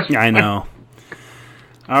even the first one. I know.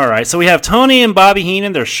 All right, so we have Tony and Bobby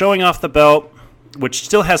Heenan. They're showing off the belt, which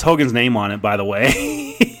still has Hogan's name on it, by the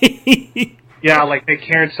way. Yeah, like they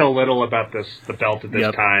cared so little about the belt at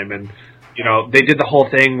this time, and they did the whole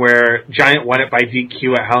thing where Giant won it by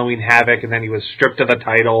DQ at Halloween Havoc, and then he was stripped of the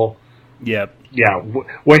title. Yep. Yeah,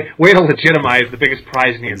 way to legitimize the biggest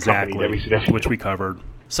prize in your company, WCW. Which we covered.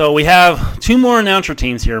 So we have two more announcer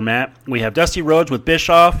teams here, Matt. We have Dusty Rhodes with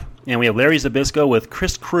Bischoff, and we have Larry Zbyszko with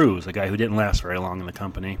Chris Cruz, a guy who didn't last very long in the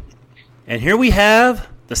company. And here we have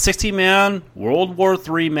the 60-man World War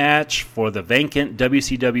III match for the vacant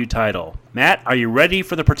WCW title. Matt, are you ready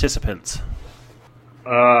for the participants?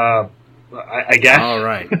 I guess. All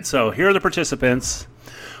right. So here are the participants.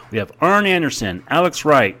 We have Arn Anderson, Alex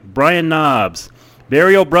Wright, Brian Knobbs,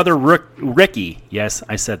 Burial Brother Ricky. Yes,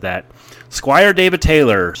 I said that. Squire David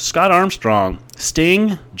Taylor, Scott Armstrong,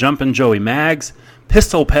 Sting, Jumpin' Joey Maggs,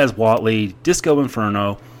 Pistol Pez Whatley, Disco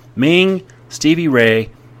Inferno, Ming, Stevie Ray,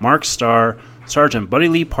 Mark Starr, Sergeant Buddy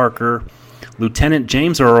Lee Parker, Lieutenant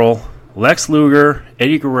James Earl, Lex Luger,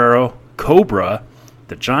 Eddie Guerrero, Cobra,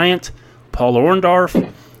 The Giant, Paul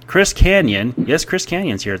Orndorff, Chris Kanyon. Yes, Chris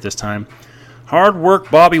Canyon's here at this time. Hard Work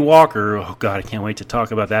Bobby Walker. Oh, God, I can't wait to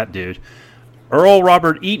talk about that dude. Earl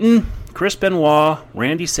Robert Eaton, Chris Benoit,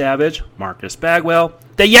 Randy Savage, Marcus Bagwell,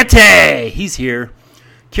 the Yeti! He's here.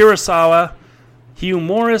 Kurosawa, Hugh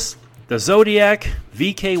Morris, the Zodiac,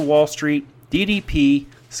 VK Wall Street, DDP,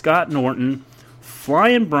 Scott Norton,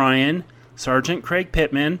 Flying Brian, Sergeant Craig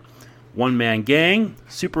Pittman, One Man Gang,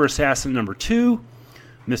 Super Assassin number 2,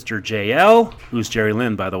 Mr. JL, who's Jerry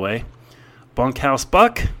Lynn, by the way, Bunkhouse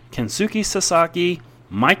Buck, Kensuke Sasaki,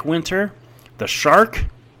 Mike Winter, The Shark,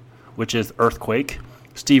 which is Earthquake,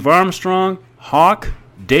 Steve Armstrong, Hawk,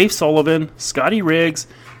 Dave Sullivan, Scotty Riggs,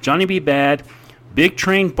 Johnny B. Bad, Big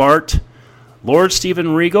Train Bart, Lord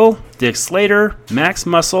Steven Regal, Dick Slater, Max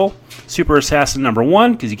Muscle, Super Assassin number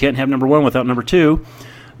 1, because you can't have number 1 without number 2,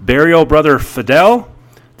 Burial Brother Fidel,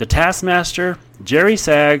 the Taskmaster, Jerry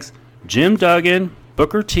Sags, Jim Duggan,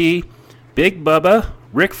 Booker T, Big Bubba,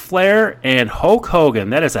 Ric Flair, and Hulk Hogan.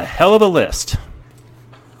 That is a hell of a list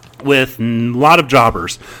with a lot of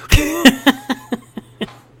jobbers.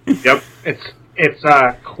 Yep, it's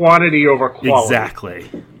quantity over quality. Exactly.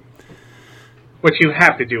 Which you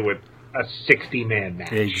have to do with a 60-man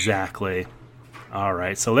match. Exactly. All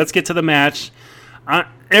right, so let's get to the match.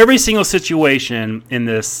 Every single situation in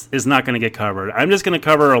this is not going to get covered. I'm just going to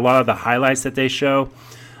cover a lot of the highlights that they show,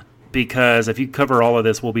 because if you cover all of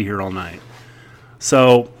this, we'll be here all night.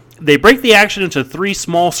 So they break the action into 3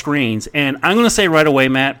 small screens, and I'm going to say right away,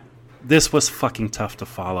 Matt, this was fucking tough to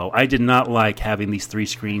follow. I did not like having these 3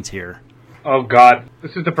 screens here. Oh, God.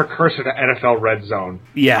 This is the precursor to NFL Red Zone.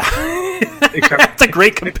 Yeah. That's a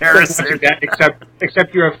great comparison.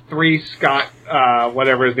 Except you have 3 Scott,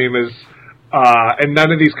 whatever his name is, and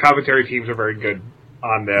none of these commentary teams are very good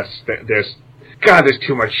on this. There's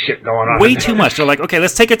too much shit going on. Way too much. They're like, okay,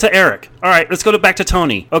 let's take it to Eric. All right, let's go back to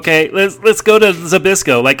Tony. Okay, let's go to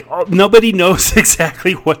Zabisco. Like, nobody knows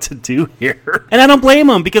exactly what to do here. And I don't blame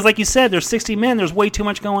them, because like you said, there's 60 men. There's way too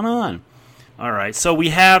much going on. All right, so we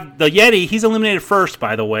have the Yeti. He's eliminated first,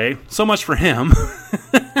 by the way. So much for him.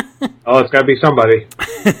 Oh, it's got to be somebody.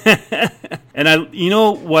 And you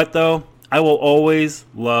know what, though? I will always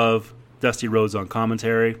love Dusty Rhodes on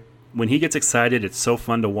commentary. When he gets excited, it's so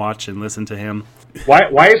fun to watch and listen to him.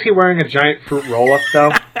 Why is he wearing a giant fruit roll-up,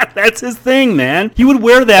 though? That's his thing, man. He would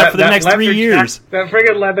wear that for the next 3 years. That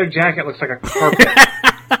friggin' leather jacket looks like a carpet.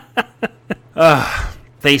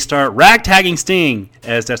 They start ragtagging Sting,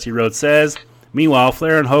 as Dusty Rhodes says. Meanwhile,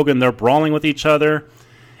 Flair and Hogan, they're brawling with each other.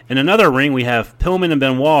 In another ring, we have Pillman and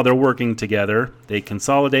Benoit. They're working together. They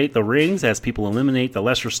consolidate the rings as people eliminate the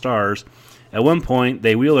lesser stars. At one point,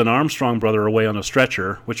 they wheel an Armstrong brother away on a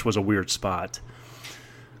stretcher, which was a weird spot.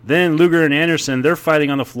 Then Luger and Anderson, they're fighting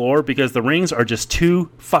on the floor because the rings are just too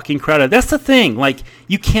fucking crowded. That's the thing. Like,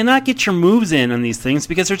 you cannot get your moves in on these things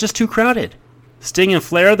because they're just too crowded. Sting and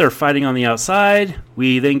Flair, they're fighting on the outside.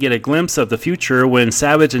 We then get a glimpse of the future when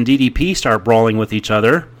Savage and DDP start brawling with each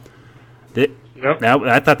other.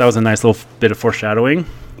 I thought that was a nice little bit of foreshadowing.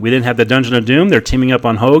 We then have the Dungeon of Doom. They're teaming up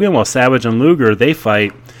on Hogan while Savage and Luger, they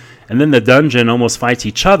fight. And then the Dungeon almost fights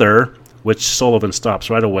each other, which Sullivan stops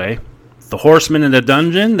right away. The Horsemen in the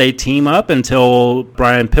Dungeon, they team up until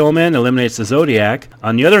Brian Pillman eliminates the Zodiac.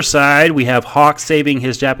 On the other side, we have Hawk saving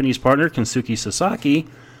his Japanese partner, Kensuke Sasaki.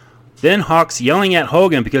 Then Hawk's yelling at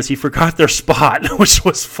Hogan because he forgot their spot, which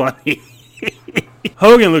was funny.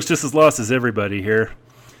 Hogan looks just as lost as everybody here.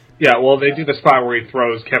 Yeah, well, they do the spot where he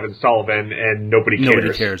throws Kevin Sullivan and nobody cares.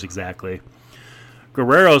 Nobody cares, exactly.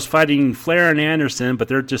 Guerrero's fighting Flair and Anderson, but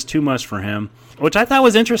they're just too much for him, which I thought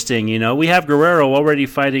was interesting. You know, we have Guerrero already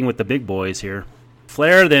fighting with the big boys here.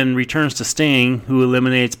 Flair then returns to Sting, who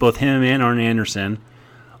eliminates both him and Arn Anderson.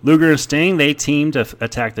 Luger and Sting, they team to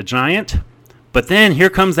attack the Giant. But then here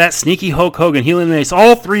comes that sneaky Hulk Hogan. He eliminates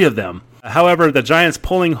all 3 of them. However, the Giant's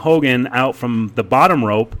pulling Hogan out from the bottom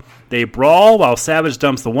rope. They brawl while Savage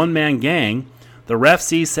dumps the one-man gang. The ref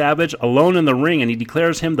sees Savage alone in the ring, and he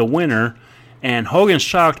declares him the winner. And Hogan's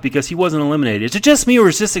shocked because he wasn't eliminated. Is it just me, or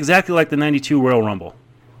is this exactly like the 92 Royal Rumble?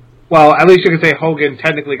 Well, at least you can say Hogan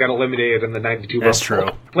technically got eliminated in the 92 Rumble. That's true.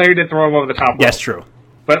 Flair did throw him over the top rope. That's true.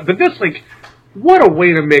 But this, like, what a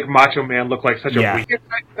way to make Macho Man look like such a weak. He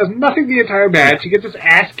does nothing the entire match. He gets his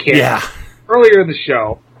ass kicked earlier in the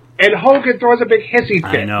show. And Hogan throws a big hissy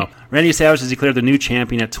fit. I know. Randy Savage has declared the new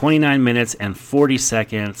champion at 29 minutes and 40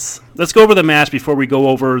 seconds. Let's go over the match before we go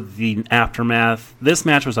over the aftermath. This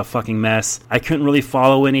match was a fucking mess. I couldn't really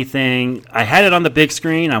follow anything. I had it on the big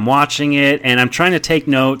screen. I'm watching it, and I'm trying to take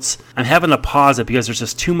notes. I'm having to pause it because there's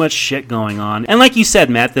just too much shit going on. And like you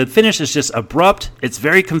said, Matt, the finish is just abrupt. It's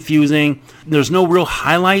very confusing. There's no real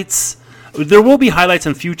highlights. There will be highlights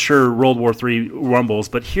in future World War III Rumbles,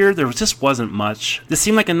 but here there just wasn't much. This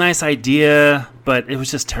seemed like a nice idea, but it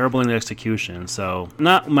was just terrible in the execution, so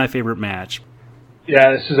not my favorite match.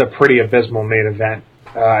 Yeah, this is a pretty abysmal main event.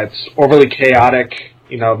 It's overly chaotic,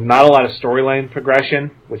 not a lot of storyline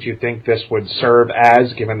progression, which you'd think this would serve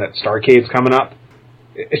as, given that Starrcade's coming up.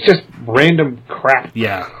 It's just random crap.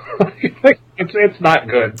 Yeah. It's not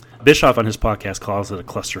good. Bischoff on his podcast calls it a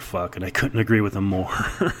clusterfuck, and I couldn't agree with him more.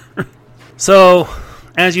 So,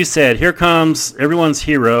 as you said, here comes everyone's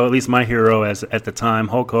hero, at least my hero at the time,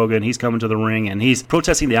 Hulk Hogan. He's coming to the ring, and he's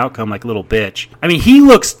protesting the outcome like a little bitch. I mean, he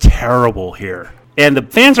looks terrible here. And the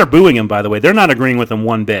fans are booing him, by the way. They're not agreeing with him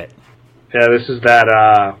one bit. Yeah, this is that,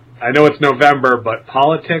 I know it's November, but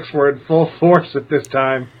politics were in full force at this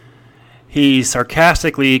time. He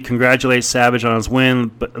sarcastically congratulates Savage on his win,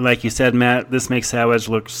 but like you said, Matt, this makes Savage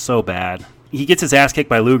look so bad. He gets his ass kicked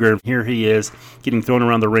by Luger. Here he is, getting thrown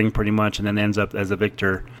around the ring pretty much, and then ends up as a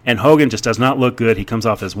victor. And Hogan just does not look good. He comes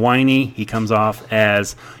off as whiny. He comes off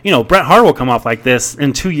as, Bret Hart will come off like this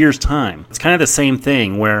in 2 years' time. It's kind of the same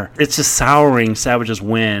thing where it's just souring Savage's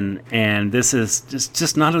win, and this is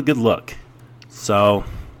just not a good look. So,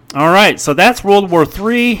 all right, so that's World War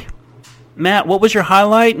III. Matt, what was your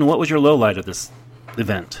highlight and what was your low light of this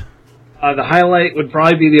event? The highlight would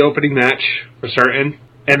probably be the opening match, for certain.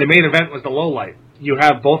 And the main event was the low light. You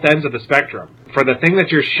have both ends of the spectrum. For the thing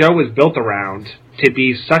that your show is built around to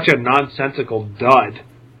be such a nonsensical dud,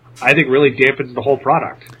 I think really dampens the whole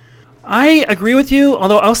product. I agree with you,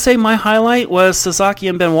 although I'll say my highlight was Sasaki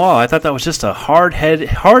and Benoit. I thought that was just a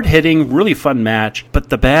hard-hitting, really fun match. But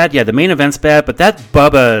the main event's bad, but that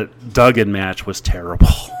Bubba Duggan match was terrible.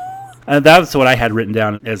 That's what I had written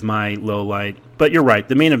down as my low light. But you're right,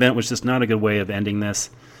 the main event was just not a good way of ending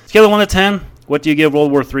this. Scale of 1 to 10, what do you give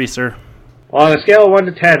World War III, sir? Well, on a scale of 1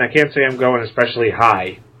 to 10, I can't say I'm going especially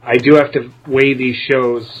high. I do have to weigh these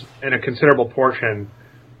shows in a considerable portion.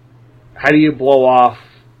 How do you blow off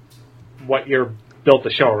what you're built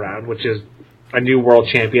the show around, which is a new world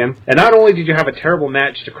champion? And not only did you have a terrible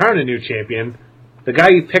match to crown a new champion, the guy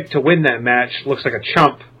you picked to win that match looks like a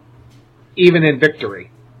chump, even in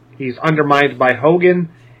victory. He's undermined by Hogan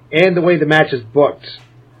and the way the match is booked,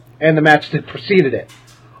 and the match that preceded it,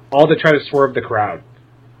 all to try to swerve the crowd.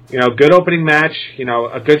 Good opening match,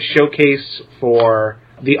 a good showcase for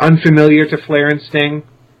the unfamiliar to Flair and Sting,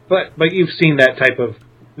 but you've seen that type of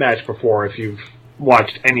match before if you've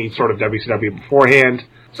watched any sort of WCW beforehand.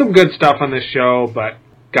 Some good stuff on this show, but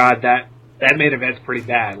God, that main event's pretty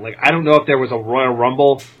bad. I don't know if there was a Royal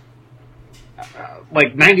Rumble,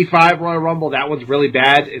 95 Royal Rumble, that one's really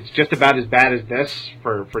bad. It's just about as bad as this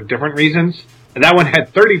for different reasons. And that one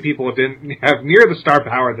had 30 people who didn't have near the star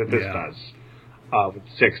power that this does, with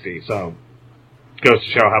 60. So, goes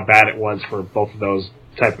to show how bad it was for both of those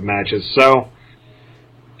type of matches. So,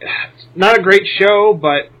 not a great show,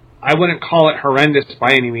 but I wouldn't call it horrendous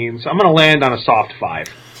by any means. I'm going to land on a soft 5.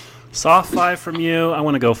 Soft 5 from you. I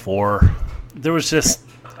want to go 4. There was just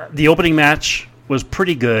the opening match was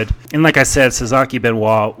pretty good, and like I said, Sasaki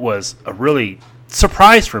Benoit was a really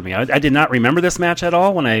surprise for me. I did not remember this match at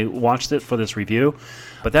all when I watched it for this review,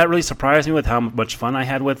 but that really surprised me with how much fun I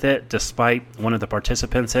had with it, despite one of the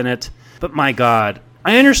participants in it. But my God,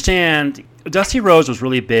 I understand Dusty Rhodes was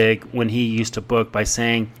really big when he used to book by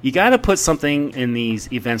saying you got to put something in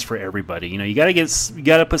these events for everybody. You got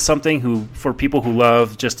to put something for people who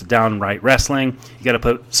love just downright wrestling. You got to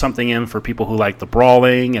put something in for people who like the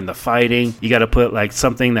brawling and the fighting. You got to put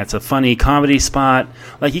something that's a funny comedy spot.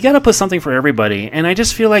 You got to put something for everybody. And I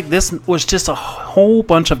just feel like this was just a whole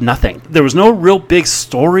bunch of nothing. There was no real big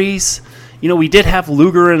stories. We did have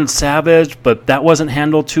Luger and Savage, but that wasn't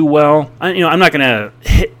handled too well. I'm not going to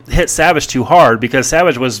hit Savage too hard because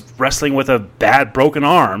Savage was wrestling with a bad broken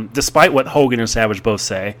arm, despite what Hogan and Savage both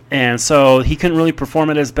say. And so he couldn't really perform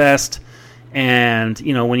at his best. And,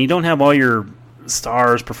 when you don't have all your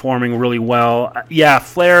stars performing really well,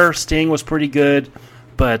 Flair, Sting was pretty good,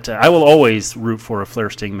 but I will always root for a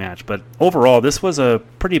Flair-Sting match. But overall, this was a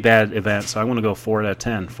pretty bad event, so I'm going to go 4 out of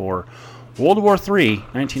 10 for World War III,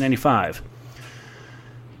 1995.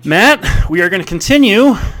 Matt, we are going to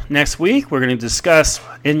continue next week. We're going to discuss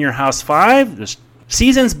In Your House 5, the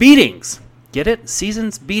Season's Beatings. Get it?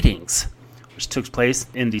 Season's Beatings, which took place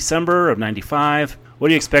in December of 95. What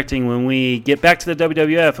are you expecting when we get back to the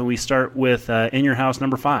WWF and we start with In Your House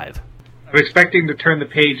number 5? I'm expecting to turn the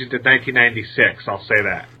page into 1996, I'll say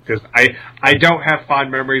that. Because I don't have fond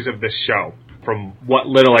memories of this show from what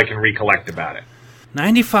little I can recollect about it.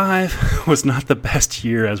 95 was not the best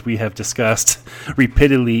year, as we have discussed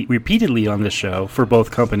repeatedly on this show for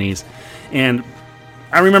both companies. And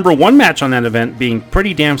I remember one match on that event being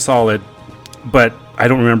pretty damn solid, but I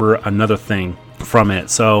don't remember another thing from it.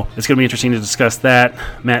 So it's going to be interesting to discuss that.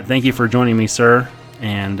 Matt, thank you for joining me, sir.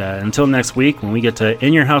 And until next week, when we get to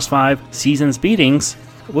In Your House 5, Season's Beatings,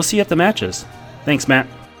 we'll see you at the matches. Thanks, Matt.